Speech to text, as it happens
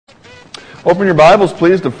Open your Bibles,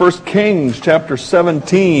 please, to 1 Kings chapter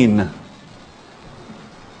 17.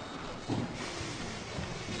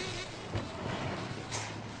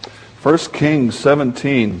 1 Kings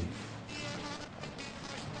 17.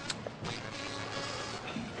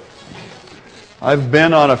 I've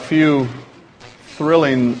been on a few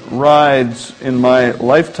thrilling rides in my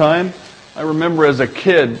lifetime. I remember as a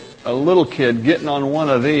kid, a little kid, getting on one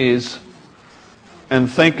of these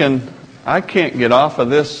and thinking, I can't get off of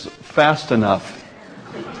this fast enough.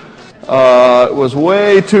 It was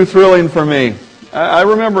way too thrilling for me. I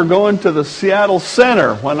remember going to the Seattle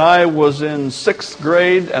Center when I was in 6th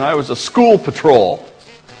grade, and I was a school patrol.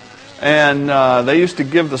 And they used to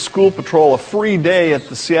give the school patrol a free day at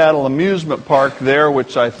the Seattle amusement park there,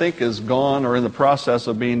 which I think is gone or in the process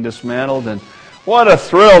of being dismantled. And what a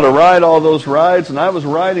thrill to ride all those rides. And I was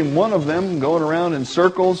riding one of them, going around in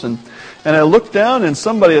circles. And I looked down, and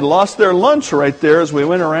somebody had lost their lunch right there as we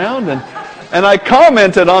went around. And I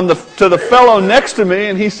commented to the fellow next to me,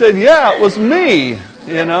 and he said, yeah, it was me,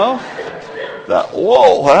 you know.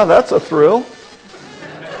 Whoa, wow, that's a thrill.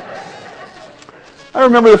 I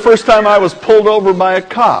remember the first time I was pulled over by a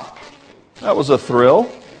cop. That was a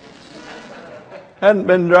thrill. Hadn't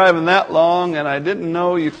been driving that long, and I didn't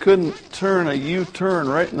know you couldn't turn a U-turn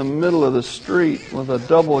right in the middle of the street with a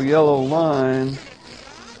double yellow line.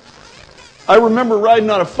 I remember riding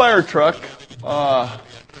on a fire truck.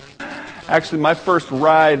 Actually, my first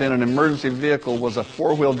ride in an emergency vehicle was a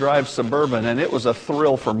 4-wheel drive Suburban, and it was a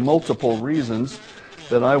thrill for multiple reasons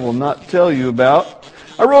that I will not tell you about.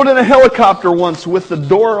 I rode in a helicopter once with the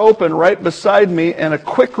door open right beside me and a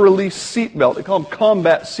quick-release seatbelt. They call them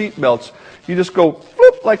combat seatbelts. You just go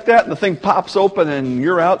floop like that, and the thing pops open, and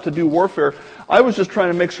you're out to do warfare. I was just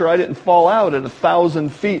trying to make sure I didn't fall out at 1,000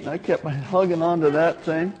 feet, and I kept hugging onto that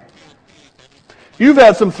thing. You've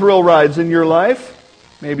had some thrill rides in your life.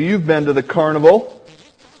 Maybe you've been to the carnival.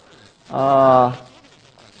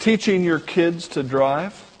 Teaching your kids to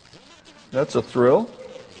drive. That's a thrill.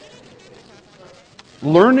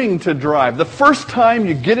 Learning to drive. The first time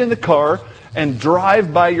you get in the car and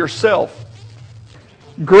drive by yourself.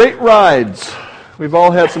 Great rides. We've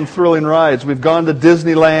all had some thrilling rides. We've gone to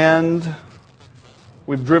Disneyland.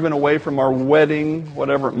 We've driven away from our wedding,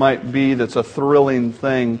 whatever it might be that's a thrilling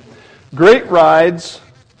thing. Great rides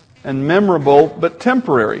and memorable but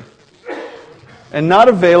temporary and not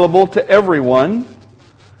available to everyone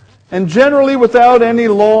and generally without any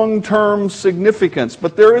long-term significance.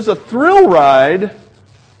 But there is a thrill ride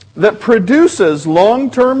that produces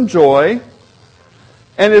long-term joy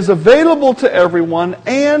and is available to everyone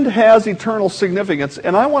and has eternal significance.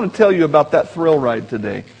 And I want to tell you about that thrill ride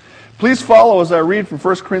today. Please follow as I read from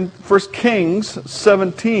 1 Kings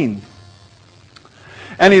 17.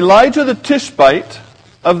 And Elijah the Tishbite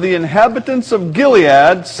of the inhabitants of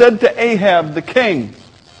Gilead said to Ahab the king,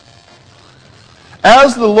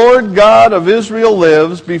 As the Lord God of Israel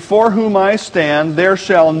lives, before whom I stand, there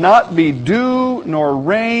shall not be dew nor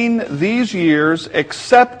rain these years,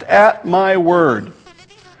 except at my word.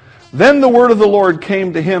 Then the word of the Lord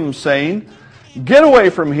came to him, saying, Get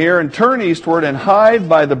away from here and turn eastward and hide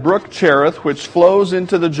by the brook Cherith, which flows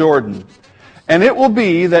into the Jordan. And it will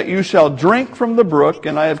be that you shall drink from the brook,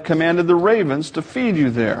 and I have commanded the ravens to feed you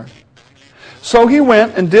there. So he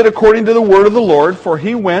went and did according to the word of the Lord, for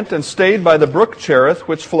he went and stayed by the brook Cherith,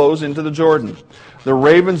 which flows into the Jordan. The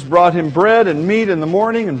ravens brought him bread and meat in the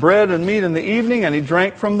morning, and bread and meat in the evening, and he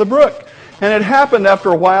drank from the brook. And it happened after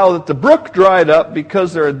a while that the brook dried up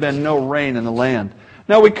because there had been no rain in the land.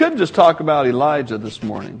 Now we could just talk about Elijah this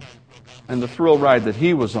morning and the thrill ride that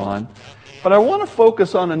he was on. But I want to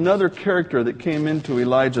focus on another character that came into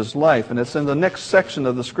Elijah's life, and it's in the next section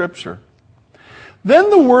of the Scripture. Then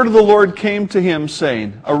the word of the Lord came to him,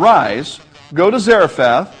 saying, Arise, go to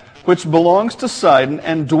Zarephath, which belongs to Sidon,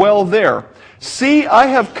 and dwell there. See, I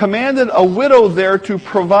have commanded a widow there to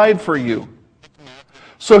provide for you.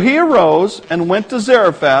 So he arose and went to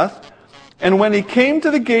Zarephath, and when he came to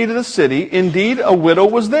the gate of the city, indeed a widow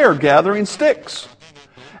was there, gathering sticks.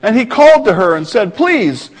 And he called to her and said,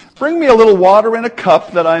 Please, bring me a little water in a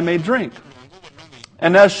cup that I may drink.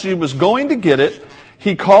 And as she was going to get it,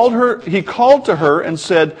 he called to her and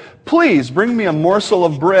said, Please, bring me a morsel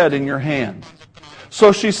of bread in your hand.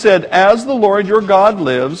 So she said, As the Lord your God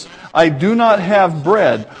lives, I do not have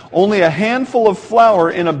bread, only a handful of flour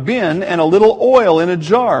in a bin and a little oil in a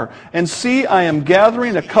jar. And see, I am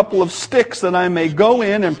gathering a couple of sticks that I may go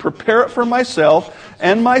in and prepare it for myself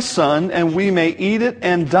and my son, and we may eat it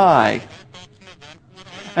and die.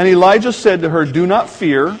 And Elijah said to her, Do not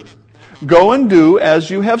fear. Go and do as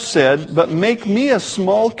you have said, but make me a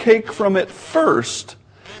small cake from it first,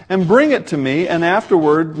 and bring it to me, and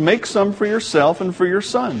afterward make some for yourself and for your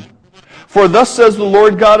son. For thus says the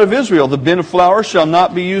Lord God of Israel, the bin of flour shall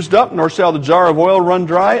not be used up, nor shall the jar of oil run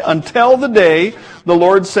dry, until the day the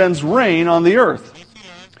Lord sends rain on the earth.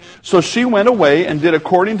 So she went away and did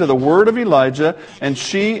according to the word of Elijah, and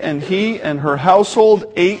she and he and her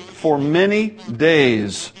household ate for many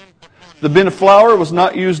days. The bin of flour was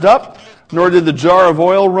not used up, nor did the jar of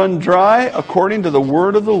oil run dry, according to the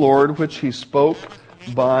word of the Lord which he spoke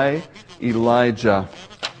by Elijah.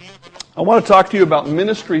 I want to talk to you about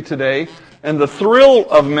ministry today and the thrill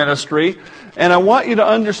of ministry. And I want you to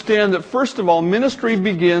understand that, first of all, ministry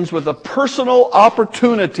begins with a personal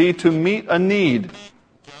opportunity to meet a need.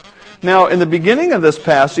 Now, in the beginning of this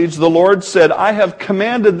passage, the Lord said, I have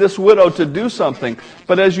commanded this widow to do something.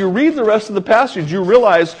 But as you read the rest of the passage, you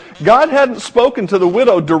realize God hadn't spoken to the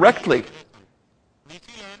widow directly.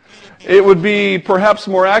 It would be perhaps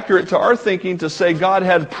more accurate to our thinking to say God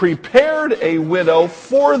had prepared a widow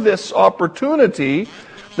for this opportunity.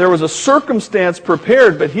 There was a circumstance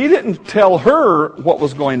prepared, but he didn't tell her what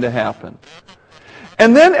was going to happen.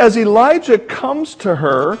 And then as Elijah comes to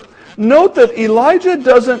her, note that Elijah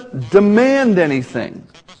doesn't demand anything.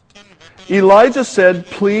 Elijah said,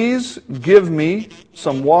 please give me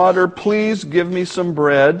some water, please give me some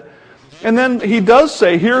bread. And then he does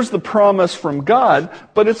say, here's the promise from God,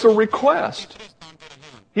 but it's a request.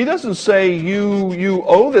 He doesn't say, you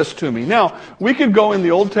owe this to me. Now, we could go in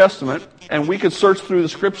the Old Testament and we could search through the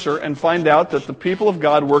Scripture and find out that the people of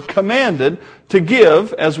God were commanded to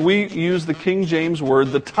give, as we use the King James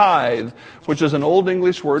word, the tithe, which is an Old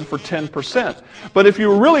English word for 10%. But if you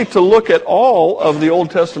were really to look at all of the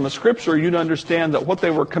Old Testament Scripture, you'd understand that what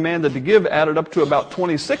they were commanded to give added up to about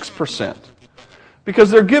 26%.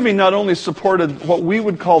 Because their giving not only supported what we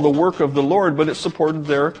would call the work of the Lord, but it supported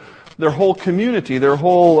their whole community, their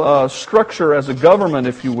whole structure as a government,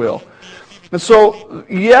 if you will. And so,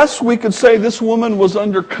 yes, we could say this woman was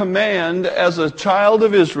under command as a child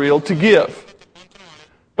of Israel to give.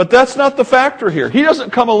 But that's not the factor here. He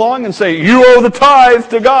doesn't come along and say, you owe the tithe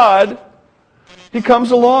to God. He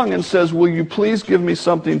comes along and says, will you please give me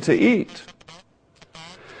something to eat?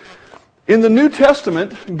 In the New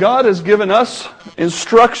Testament, God has given us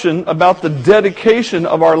instruction about the dedication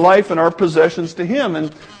of our life and our possessions to Him.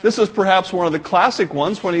 And this is perhaps one of the classic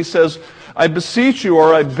ones when He says, I beseech you,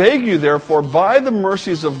 or I beg you, therefore, by the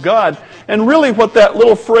mercies of God. And really what that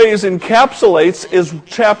little phrase encapsulates is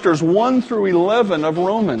chapters 1 through 11 of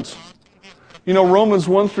Romans. You know, Romans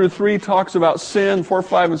 1 through 3 talks about sin, 4,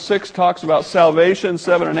 5, and 6 talks about salvation,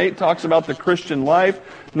 7 and 8 talks about the Christian life,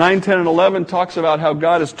 9, 10, and 11 talks about how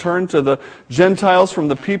God has turned to the Gentiles from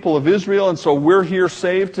the people of Israel, and so we're here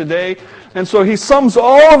saved today. And so he sums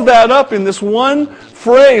all of that up in this one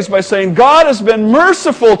phrase by saying, God has been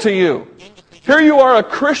merciful to you. Here you are, a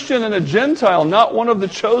Christian and a Gentile, not one of the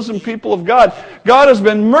chosen people of God. God has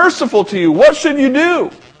been merciful to you. What should you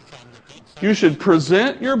do? You should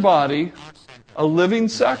present your body a living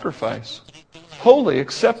sacrifice, holy,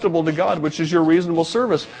 acceptable to God, which is your reasonable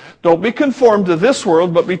service. Don't be conformed to this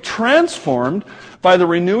world, but be transformed by the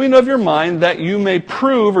renewing of your mind, that you may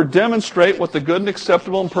prove or demonstrate what the good and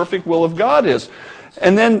acceptable and perfect will of God is.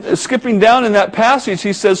 And then skipping down in that passage,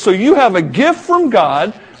 he says, so you have a gift from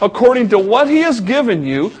God according to what He has given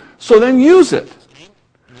you, so then use it.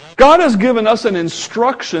 God has given us an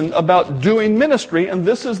instruction about doing ministry, and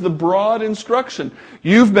this is the broad instruction.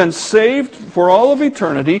 You've been saved for all of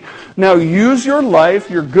eternity. Now use your life,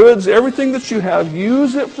 your goods, everything that you have,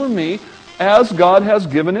 use it for me as God has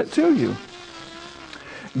given it to you.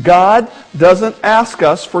 God doesn't ask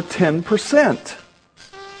us for 10%.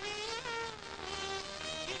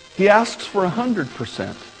 He asks for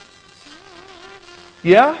 100%.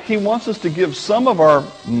 Yeah, He wants us to give some of our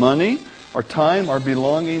money, our time, our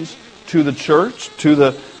belongings to the church, to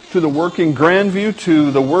the work in Grandview, to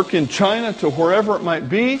the work in China, to wherever it might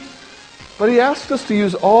be. But He asks us to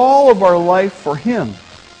use all of our life for Him.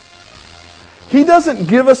 He doesn't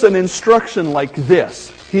give us an instruction like this.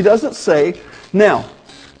 He doesn't say, now,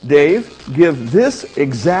 Dave, give this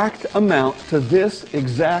exact amount to this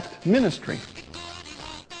exact ministry.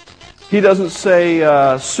 He doesn't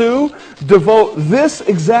say, Sue, devote this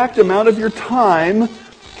exact amount of your time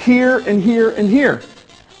here and here and here.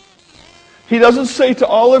 He doesn't say to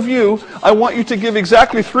all of you, I want you to give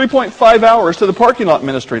exactly 3.5 hours to the parking lot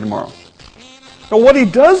ministry tomorrow. Now what He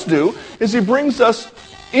does do is He brings us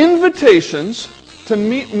invitations to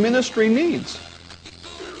meet ministry needs.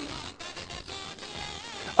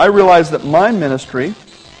 I realize that my ministry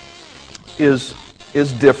is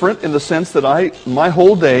different in the sense that my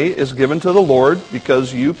whole day is given to the Lord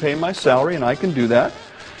because you pay my salary and I can do that.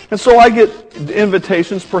 And so I get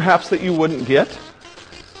invitations perhaps that you wouldn't get.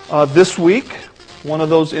 This week, one of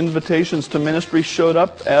those invitations to ministry showed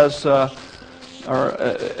up as a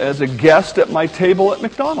guest at my table at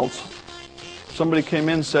McDonald's. Somebody came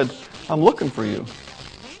in and said, "I'm looking for you."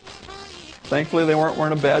 Thankfully, they weren't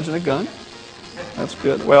wearing a badge and a gun. That's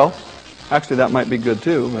good. Well, actually, that might be good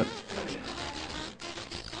too.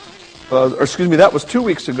 That was 2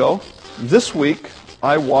 weeks ago. This week,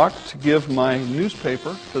 I walked to give my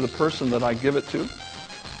newspaper to the person that I give it to,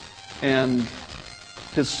 and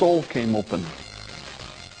his soul came open.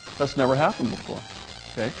 That's never happened before.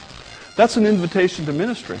 Okay, that's an invitation to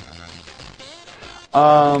ministry.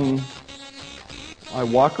 I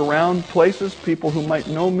walk around places, people who might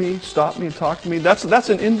know me, stop me, talk to me. That's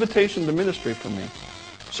an invitation to ministry for me.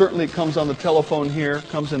 Certainly it comes on the telephone here,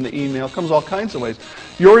 comes in the email, comes all kinds of ways.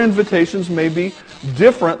 Your invitations may be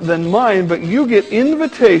different than mine, but you get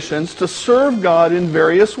invitations to serve God in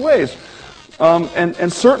various ways.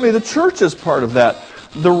 And certainly the church is part of that.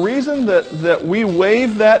 The reason that we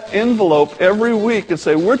wave that envelope every week and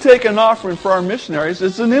say, we're taking an offering for our missionaries,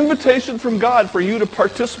 it's an invitation from God for you to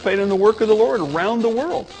participate in the work of the Lord around the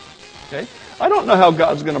world. Okay? I don't know how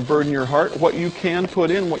God's going to burden your heart, what you can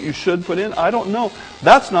put in, what you should put in. I don't know.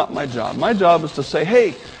 That's not my job. My job is to say,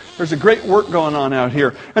 hey, there's a great work going on out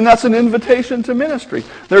here. And that's an invitation to ministry.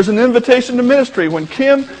 There's an invitation to ministry when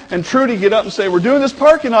Kim and Trudy get up and say, we're doing this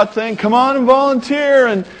parking lot thing. Come on and volunteer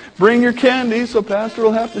and bring your candy so Pastor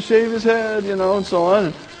will have to shave his head, and so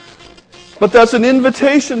on. But that's an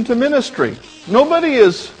invitation to ministry. Nobody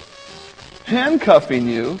is handcuffing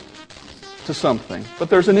you to something,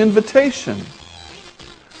 but there's an invitation.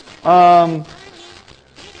 Last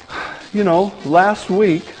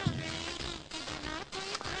week,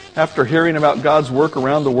 after hearing about God's work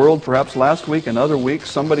around the world, perhaps last week and other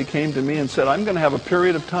weeks, somebody came to me and said, I'm going to have a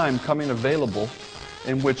period of time coming available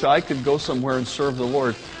in which I could go somewhere and serve the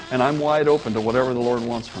Lord, and I'm wide open to whatever the Lord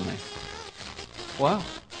wants from me. Wow.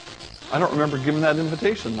 I don't remember giving that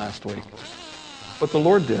invitation last week, but the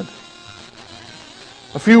Lord did.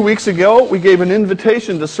 A few weeks ago, we gave an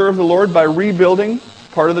invitation to serve the Lord by rebuilding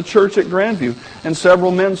part of the church at Grandview, and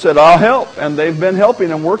several men said, I'll help, and they've been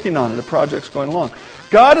helping and working on it. The project's going along.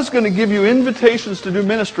 God is going to give you invitations to do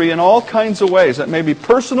ministry in all kinds of ways. It may be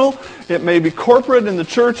personal, it may be corporate in the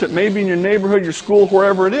church, it may be in your neighborhood, your school,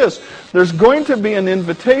 wherever it is. There's going to be an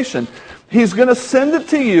invitation. He's going to send it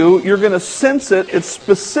to you. You're going to sense it. It's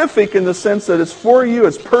specific in the sense that it's for you,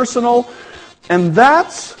 it's personal, and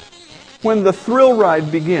that's when the thrill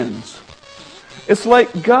ride begins. It's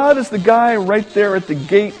like God is the guy right there at the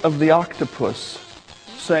gate of the octopus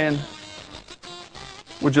saying,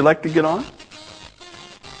 would you like to get on?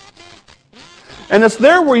 And it's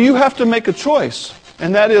there where you have to make a choice.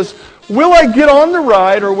 And that is, will I get on the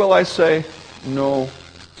ride or will I say, no,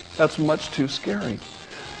 that's much too scary.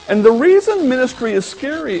 And the reason ministry is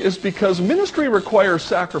scary is because ministry requires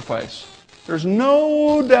sacrifice. There's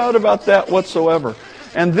no doubt about that whatsoever.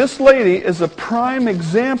 And this lady is a prime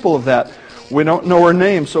example of that. We don't know her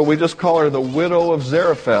name, so we just call her the widow of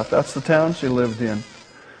Zarephath. That's the town she lived in.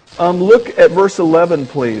 Look at verse 11,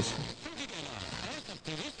 please.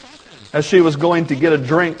 As she was going to get a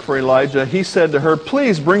drink for Elijah, he said to her,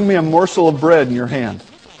 please bring me a morsel of bread in your hand.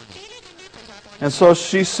 And so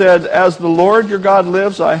she said, as the Lord your God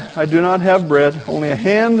lives, I do not have bread, only a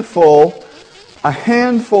handful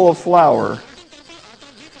of flour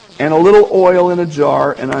and a little oil in a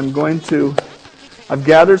jar, and I've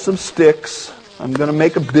gathered some sticks, I'm going to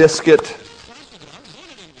make a biscuit,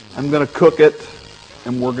 I'm going to cook it,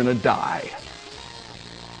 and we're going to die.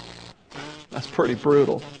 That's pretty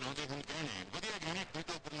brutal.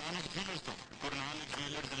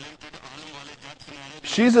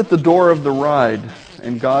 She's at the door of the ride,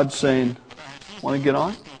 and God's saying, want to get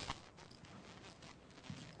on?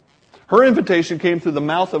 Her invitation came through the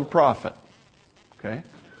mouth of a prophet. Okay?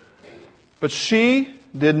 But she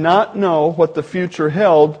did not know what the future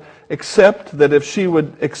held, except that if she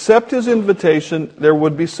would accept his invitation, there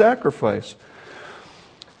would be sacrifice.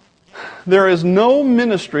 There is no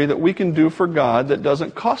ministry that we can do for God that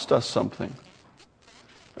doesn't cost us something.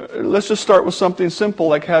 Let's just start with something simple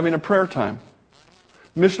like having a prayer time.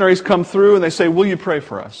 Missionaries come through and they say, will you pray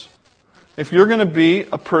for us? If you're going to be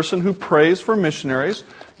a person who prays for missionaries,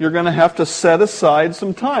 you're going to have to set aside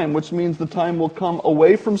some time, which means the time will come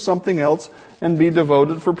away from something else and be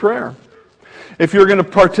devoted for prayer. If you're going to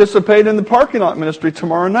participate in the parking lot ministry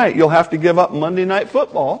tomorrow night, you'll have to give up Monday Night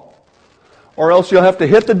Football, or else you'll have to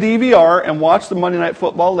hit the DVR and watch the Monday Night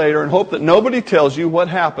Football later and hope that nobody tells you what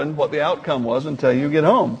happened, what the outcome was until you get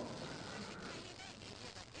home.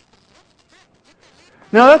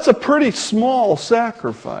 Now that's a pretty small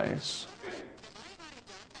sacrifice.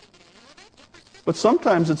 But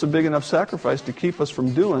sometimes it's a big enough sacrifice to keep us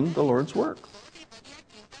from doing the Lord's work.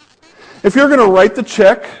 If you're going to write the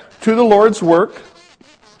check to the Lord's work,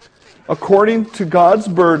 according to God's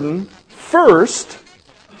burden, first,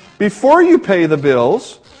 before you pay the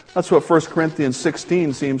bills, that's what 1 Corinthians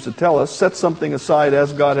 16 seems to tell us, set something aside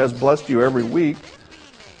as God has blessed you every week,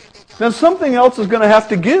 then something else is going to have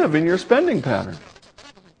to give in your spending pattern.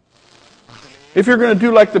 If you're going to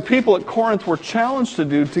do like the people at Corinth were challenged to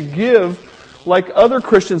do, to give like other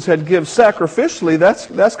Christians had give sacrificially,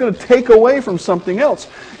 that's going to take away from something else.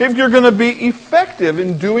 If you're going to be effective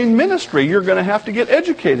in doing ministry, you're going to have to get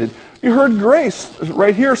educated. You heard Grace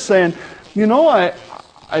right here saying,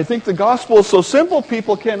 I think the gospel is so simple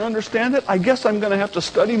people can't understand it. I guess I'm going to have to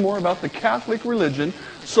study more about the Catholic religion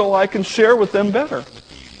so I can share with them better.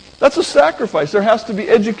 That's a sacrifice. There has to be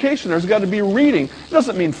education. There's got to be reading. It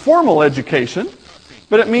doesn't mean formal education,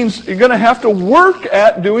 but it means you're going to have to work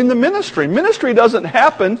at doing the ministry. Ministry doesn't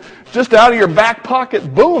happen just out of your back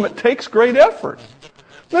pocket, boom. It takes great effort.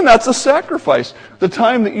 Then that's a sacrifice. The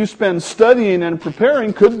time that you spend studying and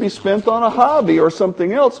preparing could be spent on a hobby or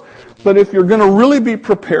something else. But if you're going to really be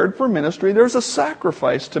prepared for ministry, there's a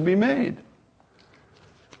sacrifice to be made.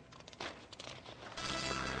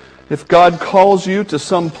 If God calls you to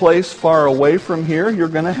some place far away from here, you're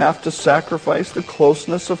going to have to sacrifice the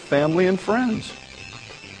closeness of family and friends.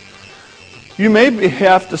 You may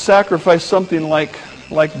have to sacrifice something like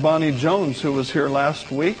Bonnie Jones, who was here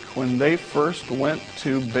last week when they first went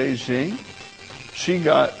to Beijing. She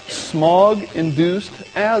got smog-induced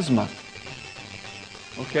asthma.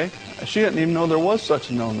 Okay? She didn't even know there was such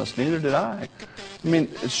an illness. Neither did I.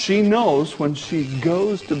 She knows when she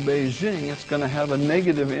goes to Beijing, it's going to have a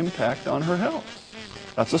negative impact on her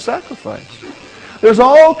health. That's a sacrifice. There's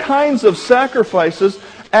all kinds of sacrifices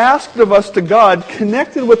asked of us to God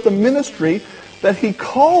connected with the ministry that He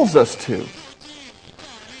calls us to.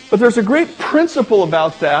 But there's a great principle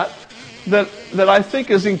about that I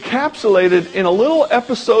think is encapsulated in a little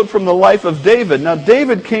episode from the life of David. Now,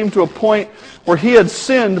 David came to a point where he had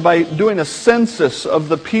sinned by doing a census of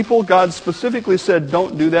the people. God specifically said,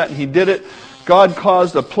 don't do that, and he did it. God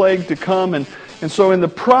caused a plague to come, and so in the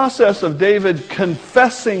process of David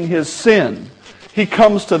confessing his sin, he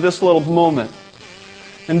comes to this little moment.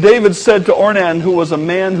 And David said to Ornan, who was a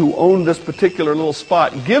man who owned this particular little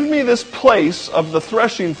spot, give me this place of the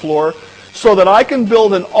threshing floor so that I can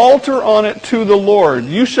build an altar on it to the Lord.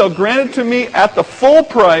 You shall grant it to me at the full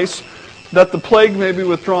price, that the plague may be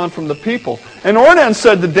withdrawn from the people. And Ornan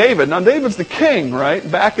said to David, now David's the king, right,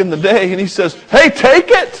 back in the day, and he says, hey, take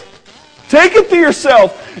it! Take it to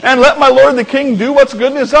yourself, and let my lord the king do what's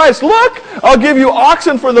good in his eyes. Look, I'll give you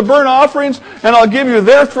oxen for the burnt offerings, and I'll give you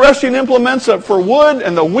their threshing implements for wood,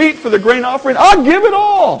 and the wheat for the grain offering. I'll give it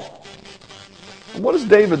all. And what does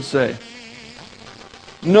David say?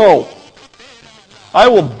 No. I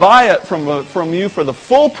will buy it from you for the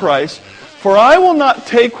full price, for I will not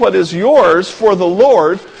take what is yours for the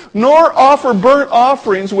Lord, nor offer burnt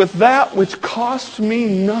offerings with that which costs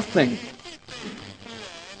me nothing.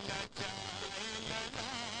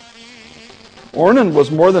 Ornan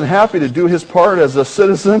was more than happy to do his part as a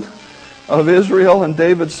citizen of Israel, and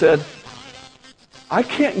David said, I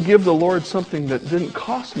can't give the Lord something that didn't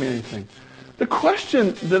cost me anything. The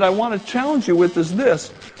question that I want to challenge you with is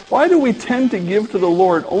this: why do we tend to give to the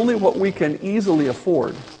Lord only what we can easily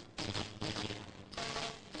afford?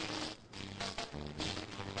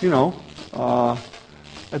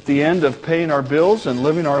 At the end of paying our bills and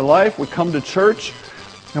living our life, we come to church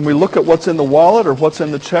and we look at what's in the wallet or what's in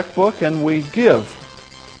the checkbook and we give.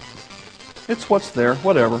 It's what's there,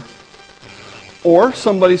 whatever. Or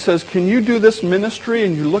somebody says, can you do this ministry?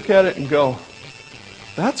 And you look at it and go,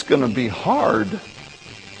 that's going to be hard.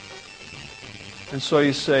 And so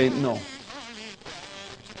you say, no.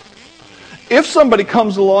 If somebody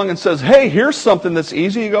comes along and says, hey, here's something that's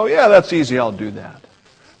easy, you go, yeah, that's easy, I'll do that.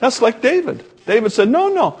 That's like David. David said,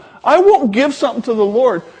 no, I won't give something to the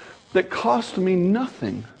Lord that cost me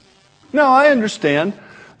nothing. Now, I understand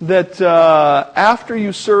that after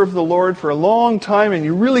you serve the Lord for a long time and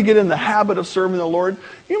you really get in the habit of serving the Lord,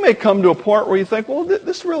 you may come to a point where you think, well,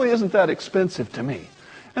 this really isn't that expensive to me.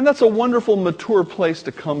 And that's a wonderful, mature place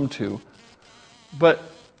to come to. But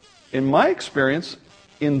in my experience,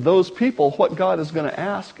 in those people, what God is going to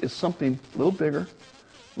ask is something a little bigger.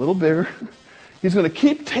 He's going to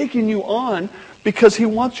keep taking you on because He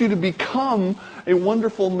wants you to become a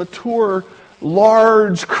wonderful, mature,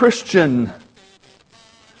 large Christian.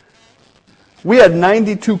 We had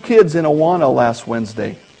 92 kids in Awana last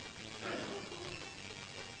Wednesday.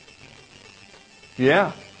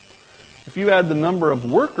 Yeah. If you add the number of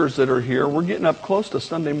workers that are here, we're getting up close to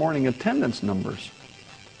Sunday morning attendance numbers.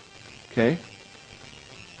 Okay?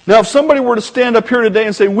 Now, if somebody were to stand up here today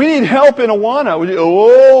and say, we need help in Awana, would you,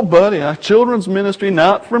 oh, buddy, children's ministry,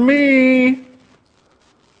 not for me.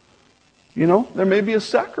 You know, there may be a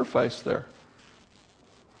sacrifice there.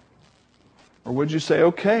 Or would you say,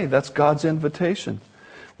 okay, that's God's invitation.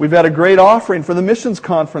 We've had a great offering for the missions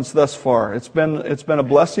conference thus far. It's been a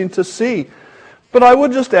blessing to see. But I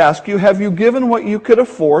would just ask you, have you given what you could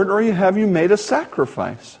afford, or have you made a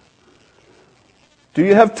sacrifice? Do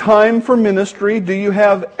you have time for ministry? Do you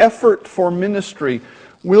have effort for ministry?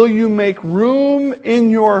 Will you make room in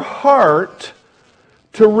your heart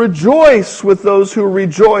to rejoice with those who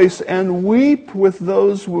rejoice and weep with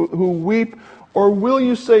those who weep? Or will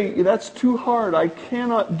you say, that's too hard, I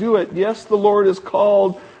cannot do it. Yes, the Lord is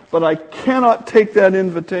called, but I cannot take that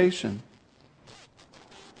invitation.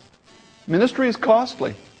 Ministry is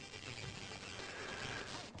costly.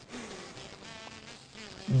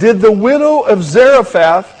 Did the widow of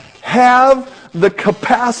Zarephath have the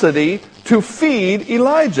capacity to feed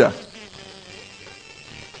Elijah?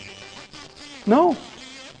 No.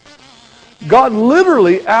 God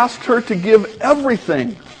literally asked her to give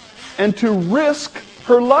everything and to risk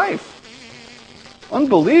her life.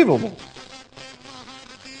 Unbelievable.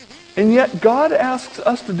 And yet God asks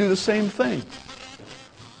us to do the same thing.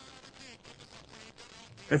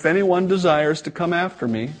 If anyone desires to come after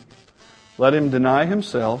me, let him deny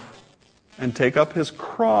himself and take up his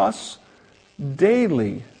cross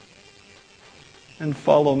daily and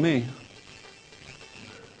follow me.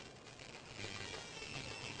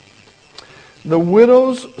 The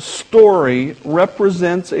widow's story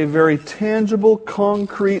represents a very tangible,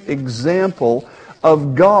 concrete example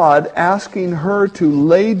of God asking her to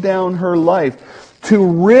lay down her life, to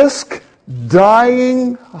risk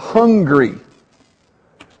dying hungry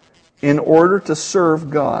in order to serve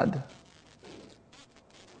God.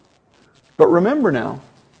 But remember now,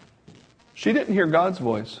 she didn't hear God's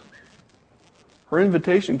voice. Her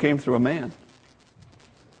invitation came through a man.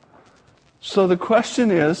 So the question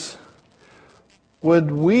is, would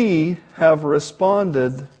we have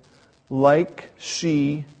responded like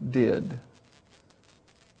she did?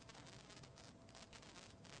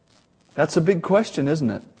 That's a big question, isn't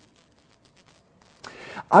it?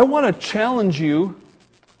 I want to challenge you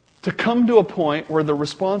to come to a point where the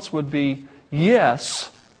response would be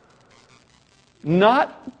yes,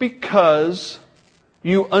 not because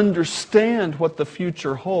you understand what the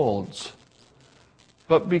future holds,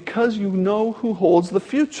 but because you know who holds the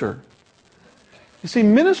future. You see,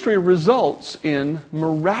 ministry results in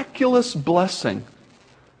miraculous blessing.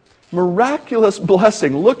 Miraculous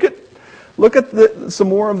blessing. Look at some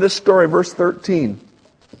more of this story, verse 13.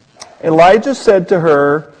 Elijah said to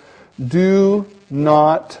her, "Do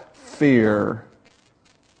not fear."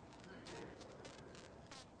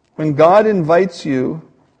 When God invites you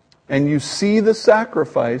and you see the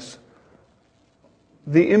sacrifice,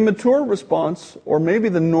 the immature response, or maybe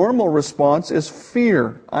the normal response, is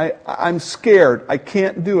fear. I'm scared. I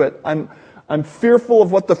can't do it. I'm fearful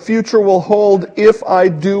of what the future will hold if I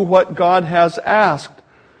do what God has asked.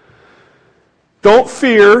 Don't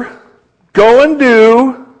fear. Go and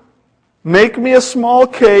do. Make me a small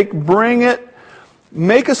cake. Bring it.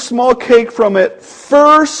 Make a small cake from it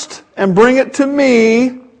first and bring it to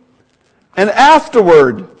me. And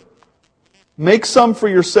afterward, make some for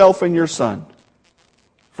yourself and your son.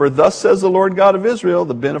 For thus says the Lord God of Israel,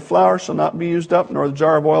 the bin of flour shall not be used up, nor the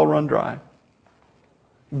jar of oil run dry.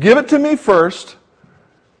 Give it to me first,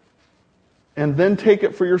 and then take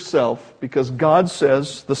it for yourself, because God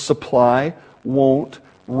says the supply won't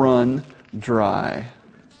run dry.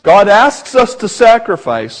 God asks us to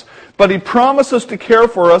sacrifice, but He promises to care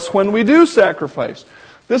for us when we do sacrifice.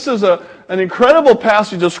 This is an incredible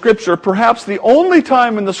passage of Scripture, perhaps the only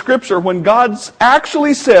time in the Scripture when God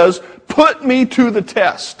actually says, "Put me to the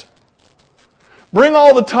test. Bring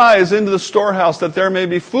all the tithes into the storehouse, that there may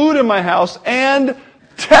be food in my house, and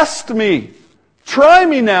test me. Try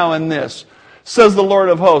me now in this, says the Lord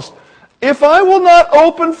of hosts. If I will not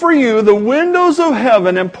open for you the windows of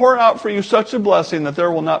heaven and pour out for you such a blessing that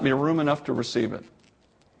there will not be room enough to receive it."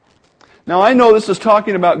 Now, I know this is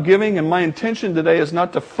talking about giving, and my intention today is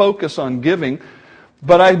not to focus on giving,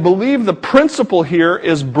 but I believe the principle here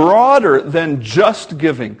is broader than just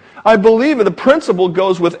giving. I believe the principle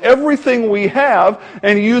goes with everything we have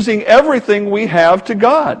and using everything we have to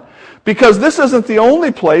God. Because this isn't the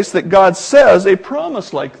only place that God says a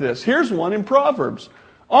promise like this. Here's one in Proverbs.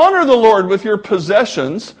 Honor the Lord with your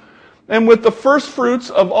possessions and with the first fruits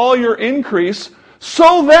of all your increase,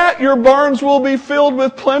 so that your barns will be filled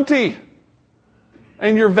with plenty,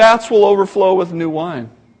 and your vats will overflow with new wine.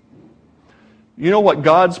 You know what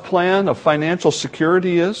God's plan of financial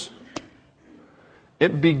security is?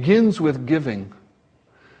 It begins with giving.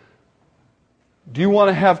 Do you want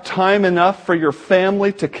to have time enough for your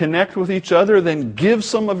family to connect with each other? Then give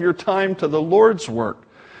some of your time to the Lord's work.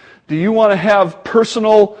 Do you want to have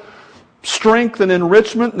personal strength and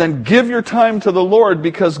enrichment? Then give your time to the Lord,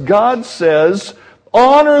 because God says,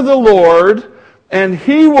 honor the Lord and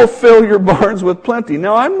He will fill your barns with plenty.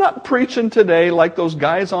 Now, I'm not preaching today like those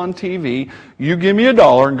guys on TV. You give me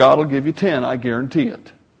 $1 and God will give you 10. I guarantee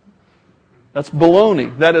it. That's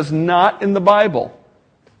baloney. That is not in the Bible.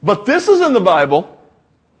 But this is in the Bible.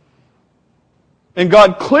 And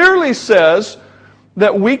God clearly says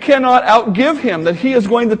that we cannot outgive Him, that He is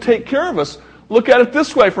going to take care of us. Look at it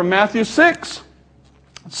this way from Matthew 6.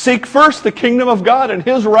 Seek first the kingdom of God and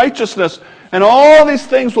His righteousness, and all these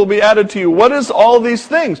things will be added to you. What is all these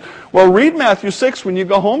things? Well, read Matthew 6 when you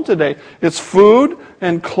go home today. It's food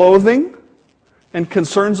and clothing and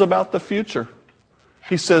concerns about the future.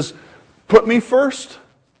 He says, put me first,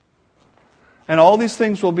 and all these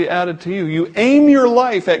things will be added to you. You aim your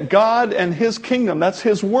life at God and His kingdom. That's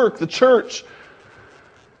His work, the church.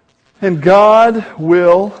 And God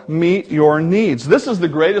will meet your needs. This is the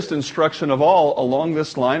greatest instruction of all along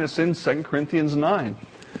this line. It's in 2 Corinthians 9.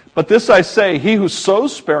 But this I say, he who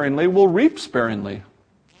sows sparingly will reap sparingly.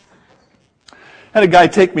 I had a guy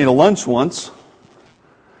take me to lunch once,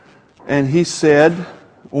 and he said,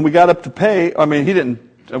 when we got up to pay,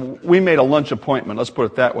 we made a lunch appointment, let's put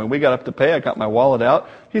it that way. We got up to pay, I got my wallet out.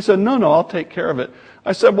 He said, no, I'll take care of it.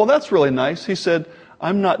 I said, well, that's really nice. He said,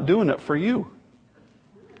 I'm not doing it for you.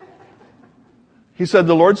 He said,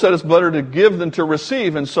 the Lord said it's better to give than to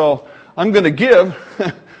receive, and so I'm going to give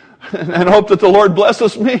and hope that the Lord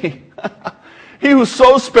blesses me. He who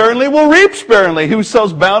sows sparingly will reap sparingly. He who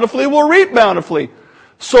sows bountifully will reap bountifully.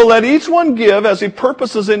 So let each one give as he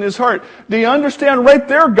purposes in his heart. Do you understand? Right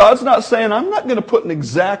there, God's not saying, I'm not going to put an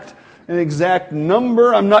exact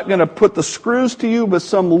number. I'm not going to put the screws to you with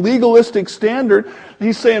some legalistic standard.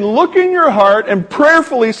 He's saying, look in your heart and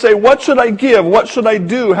prayerfully say, what should I give? What should I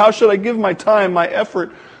do? How should I give my time, my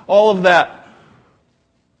effort? All of that.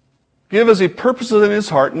 Give as he purposes in his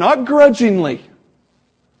heart, not grudgingly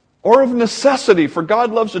or of necessity, for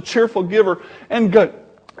God loves a cheerful giver. And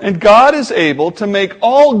God is able to make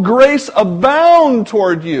all grace abound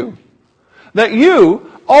toward you, that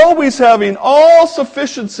you, always having all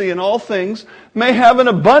sufficiency in all things, may have an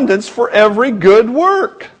abundance for every good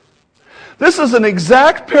work. This is an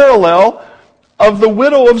exact parallel of the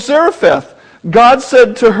widow of Zarephath. God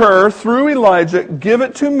said to her through Elijah, give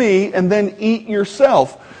it to me and then eat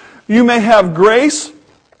yourself. You may have grace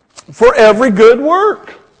for every good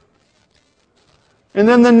work. And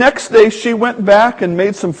then the next day she went back and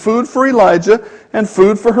made some food for Elijah and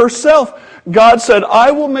food for herself. God said,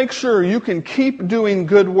 I will make sure you can keep doing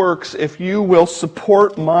good works if you will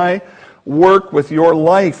support my work with your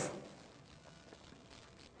life.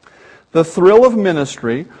 The thrill of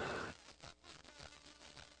ministry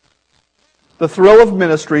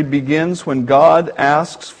begins when God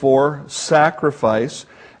asks for sacrifice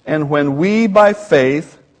and when we, by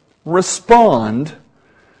faith, respond,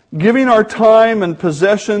 giving our time and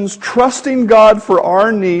possessions, trusting God for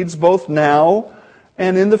our needs both now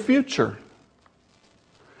and in the future.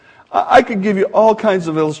 I could give you all kinds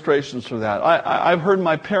of illustrations for that. I've heard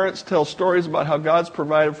my parents tell stories about how God's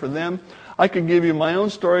provided for them. I could give you my own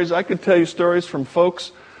stories. I could tell you stories from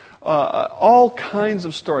folks, all kinds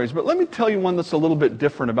of stories. But let me tell you one that's a little bit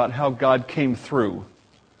different about how God came through.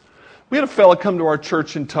 We had a fellow come to our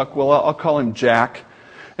church in Tuckwell. I'll call him Jack.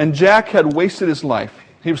 And Jack had wasted his life.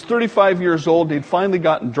 He was 35 years old. He'd finally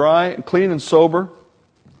gotten dry and clean and sober.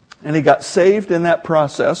 And he got saved in that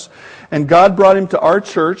process. And God brought him to our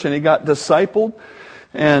church, and he got discipled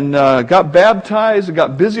and got baptized and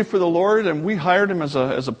got busy for the Lord. And we hired him as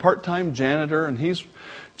a part-time janitor. And he's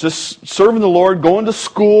just serving the Lord, going to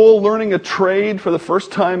school, learning a trade for the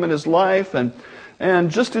first time in his life,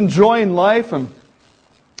 and just enjoying life. And,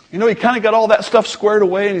 you know, he kind of got all that stuff squared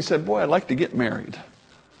away, and he said, boy, I'd like to get married.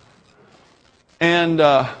 And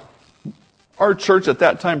our church at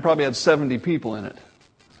that time probably had 70 people in it.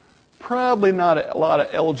 Probably not a lot of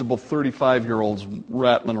eligible 35-year-olds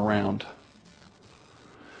rattling around.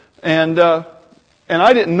 And I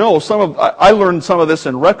didn't know I learned some of this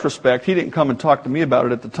in retrospect. He didn't come and talk to me about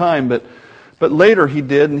it at the time, but later he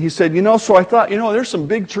did. And he said, so I thought, there's some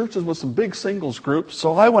big churches with some big singles groups.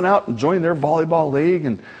 So I went out and joined their volleyball league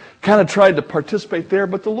and kind of tried to participate there.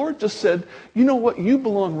 But the Lord just said, you know what? You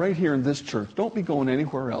belong right here in this church. Don't be going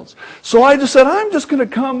anywhere else. So I just said, I'm just going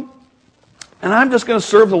to come And I'm just going to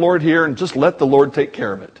serve the Lord here and just let the Lord take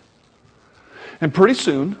care of it. And pretty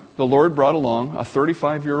soon, the Lord brought along a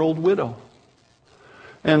 35-year-old widow.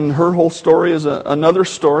 And her whole story is another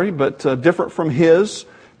story, but different from his.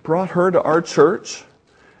 Brought her to our church,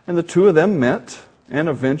 and the two of them met, and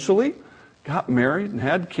eventually got married and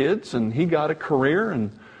had kids, and he got a career, and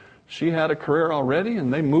she had a career already,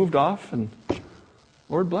 and they moved off, and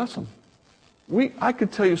Lord bless them. I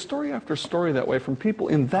could tell you story after story that way from people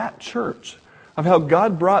in that church of how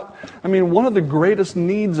God brought, one of the greatest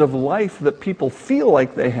needs of life that people feel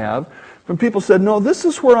like they have, when people said, no, this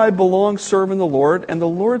is where I belong serving the Lord, and the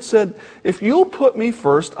Lord said, if you'll put me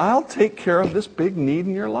first, I'll take care of this big need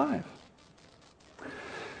in your life.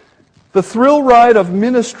 The thrill ride of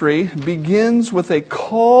ministry begins with a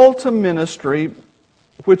call to ministry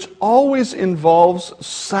which always involves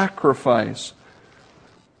sacrifice.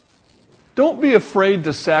 Don't be afraid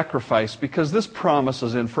to sacrifice, because this promise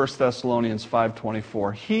is in 1 Thessalonians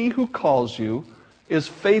 5:24. He who calls you is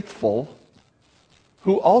faithful,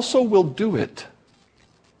 who also will do it.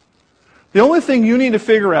 The only thing you need to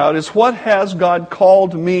figure out is, what has God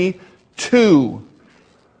called me to?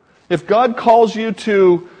 If God calls you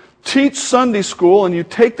to teach Sunday school and you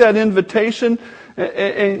take that invitation,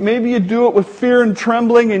 and maybe you do it with fear and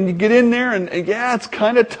trembling, and you get in there and yeah, it's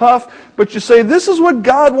kind of tough, but you say, this is what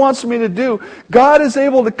God wants me to do. God is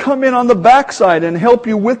able to come in on the backside and help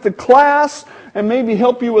you with the class, and maybe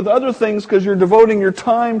help you with other things because you're devoting your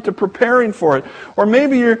time to preparing for it. Or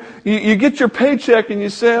maybe you get your paycheck and you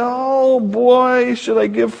say, oh boy, should I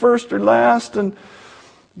give first or last? And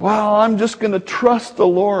well, I'm just going to trust the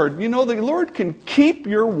Lord. You know, the Lord can keep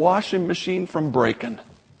your washing machine from breaking. Do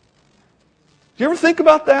you ever think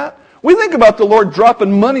about that? We think about the Lord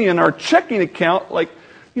dropping money in our checking account like,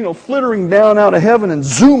 flittering down out of heaven, and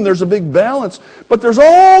zoom, there's a big balance. But there's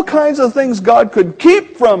all kinds of things God could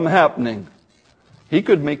keep from happening. He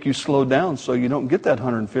could make you slow down so you don't get that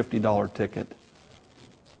 $150 ticket.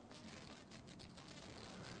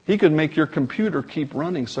 He could make your computer keep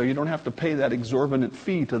running so you don't have to pay that exorbitant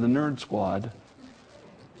fee to the Nerd Squad.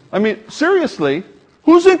 Seriously,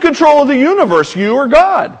 who's in control of the universe, you or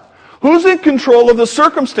God? Who's in control of the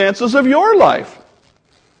circumstances of your life?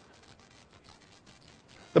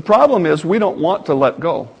 The problem is, we don't want to let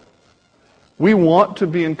go. We want to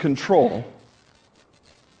be in control,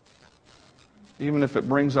 even if it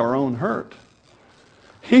brings our own hurt.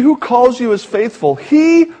 He who calls you is faithful.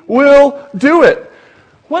 He will do it.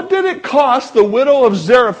 What did it cost the widow of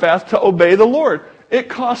Zarephath to obey the Lord? It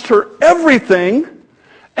cost her everything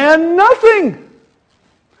and nothing.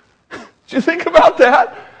 Did you think about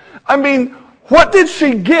that? What did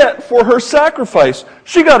she get for her sacrifice?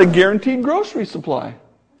 She got a guaranteed grocery supply.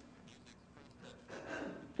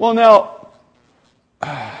 Well, now,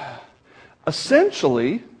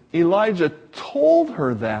 essentially, Elijah told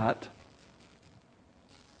her that.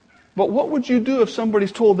 But what would you do if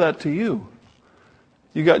somebody's told that to you?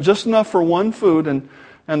 You got just enough for one food,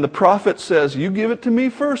 and the prophet says, you give it to me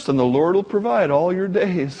first, and the Lord will provide all your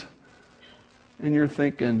days. And you're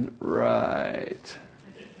thinking, right.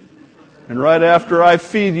 And right after I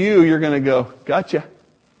feed you, you're going to go, gotcha.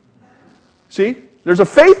 See, there's a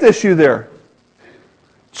faith issue there.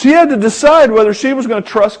 She had to decide whether she was going to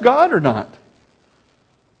trust God or not.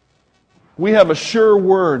 We have a sure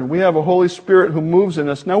word. We have a Holy Spirit who moves in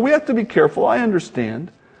us. Now, we have to be careful. I understand.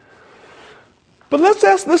 But let's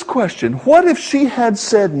ask this question. What if she had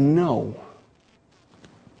said no?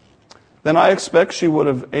 Then I expect she would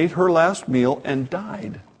have ate her last meal and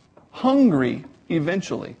died. Hungry,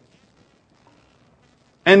 eventually.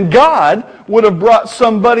 And God would have brought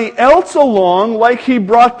somebody else along, like He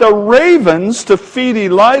brought the ravens to feed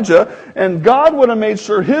Elijah, and God would have made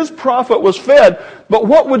sure his prophet was fed. But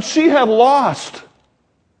what would she have lost?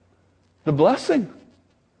 The blessing.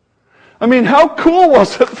 How cool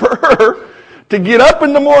was it for her to get up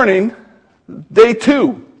in the morning, day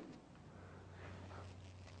 2?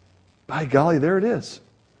 By golly, there it is.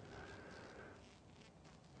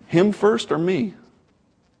 Him first or me?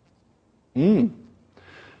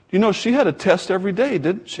 She had a test every day,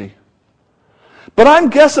 didn't she? But I'm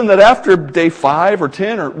guessing that after day 5 or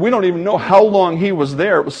 10, or we don't even know how long he was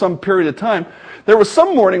there, it was some period of time, there was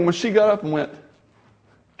some morning when she got up and went,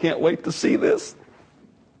 can't wait to see this.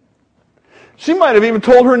 She might have even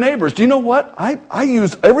told her neighbors, do you know what? I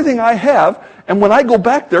use everything I have, and when I go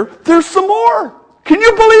back there, there's some more. Can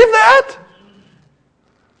you believe that?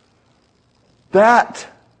 That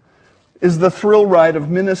is the thrill ride of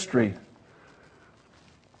ministry.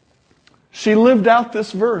 She lived out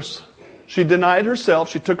this verse. She denied herself.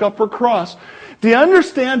 She took up her cross. Do you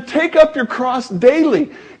understand? Take up your cross daily.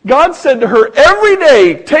 God said to her, every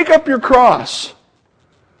day, take up your cross.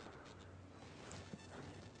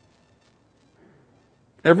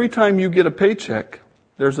 Every time you get a paycheck,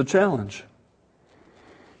 there's a challenge.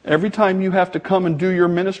 Every time you have to come and do your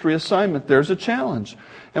ministry assignment, there's a challenge.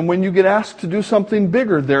 And when you get asked to do something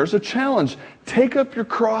bigger, there's a challenge. Take up your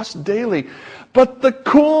cross daily. But the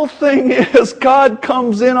cool thing is, God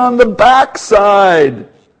comes in on the backside.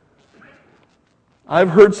 I've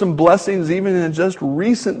heard some blessings even in just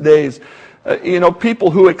recent days. People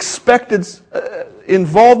who expected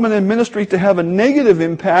involvement in ministry to have a negative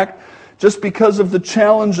impact just because of the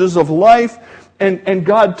challenges of life, and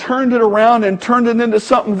God turned it around and turned it into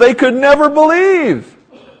something they could never believe.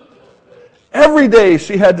 Every day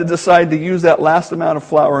she had to decide to use that last amount of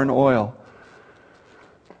flour and oil.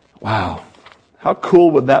 Wow. How cool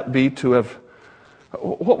would that be to have...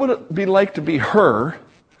 What would it be like to be her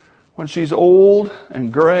when she's old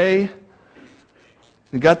and gray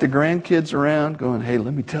and got the grandkids around going, hey,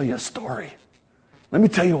 let me tell you a story. Let me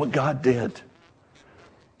tell you what God did.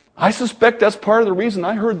 I suspect that's part of the reason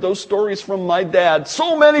I heard those stories from my dad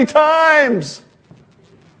so many times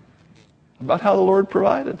about how the Lord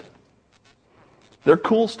provided. They're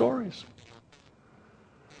cool stories.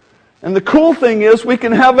 And the cool thing is we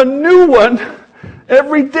can have a new one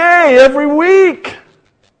every day, every week.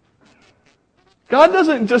 God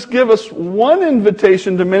doesn't just give us one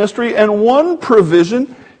invitation to ministry and one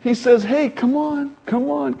provision. He says, hey, come on.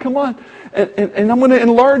 And I'm going to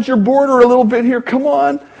enlarge your border a little bit here. Come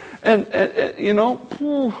on. And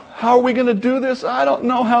how are we going to do this? I don't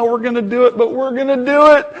know how we're going to do it, but we're going to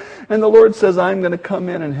do it. And the Lord says, I'm going to come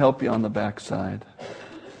in and help you on the backside.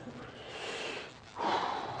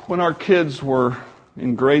 When our kids were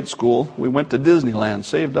in grade school, we went to Disneyland,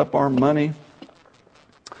 saved up our money.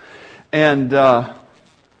 And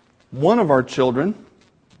one of our children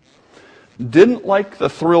didn't like the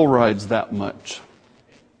thrill rides that much.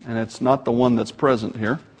 And it's not the one that's present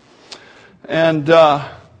here. And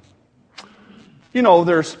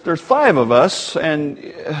there's 5 of us,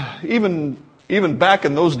 and even back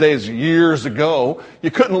in those days, years ago,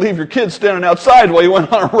 you couldn't leave your kids standing outside while you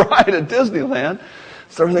went on a ride at Disneyland.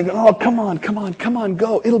 So we're thinking, oh, come on,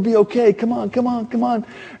 go. It'll be okay. Come on.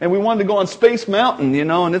 And we wanted to go on Space Mountain,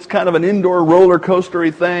 and it's kind of an indoor roller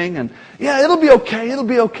coastery thing. And yeah, it'll be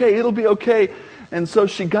okay. And so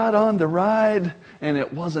she got on the ride, and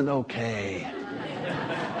it wasn't okay.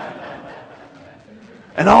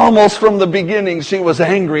 And almost from the beginning, she was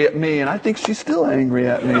angry at me, and I think she's still angry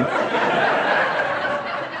at me.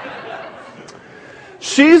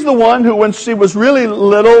 She's the one who, when she was really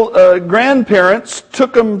little, grandparents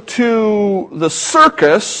took them to the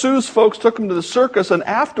circus. Sue's folks took them to the circus, and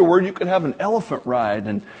afterward you could have an elephant ride.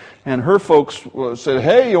 And her folks said,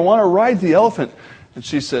 hey, you want to ride the elephant? And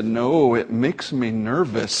she said, no, it makes me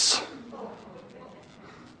nervous.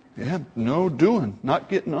 Yeah, no doing, not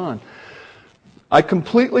getting on. I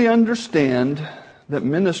completely understand that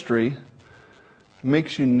ministry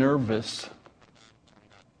makes you nervous.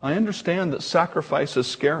 I understand that sacrifice is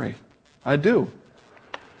scary. I do.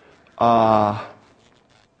 I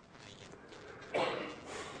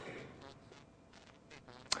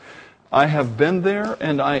have been there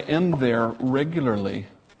and I am there regularly.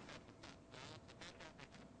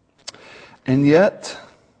 And yet,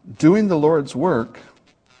 doing the Lord's work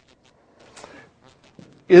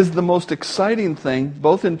is the most exciting thing,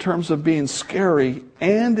 both in terms of being scary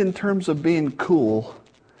and in terms of being cool,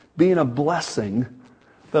 being a blessing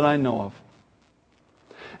that I know of.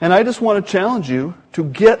 And I just want to challenge you to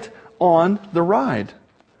get on the ride,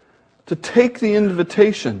 to take the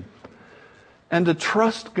invitation, and to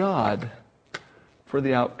trust God for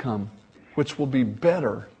the outcome, which will be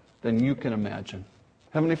better than you can imagine.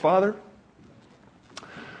 Heavenly Father,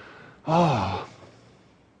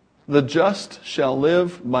 the just shall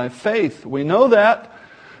live by faith. We know that,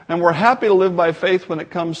 and we're happy to live by faith when it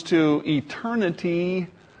comes to eternity,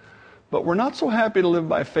 but we're not so happy to live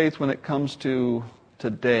by faith when it comes to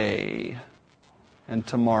today and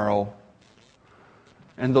tomorrow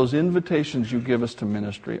and those invitations you give us to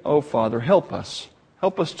ministry. Oh, Father, help us.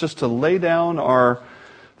 Help us just to lay down our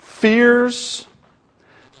fears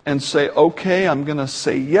and say, okay, I'm going to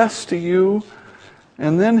say yes to you.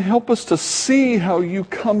 And then help us to see how you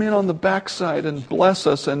come in on the backside and bless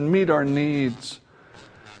us and meet our needs.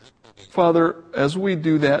 Father, as we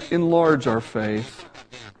do that, enlarge our faith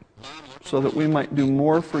so that we might do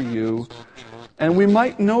more for you and we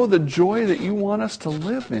might know the joy that you want us to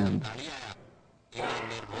live in.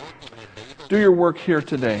 Do your work here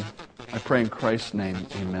today. I pray in Christ's name,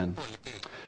 amen.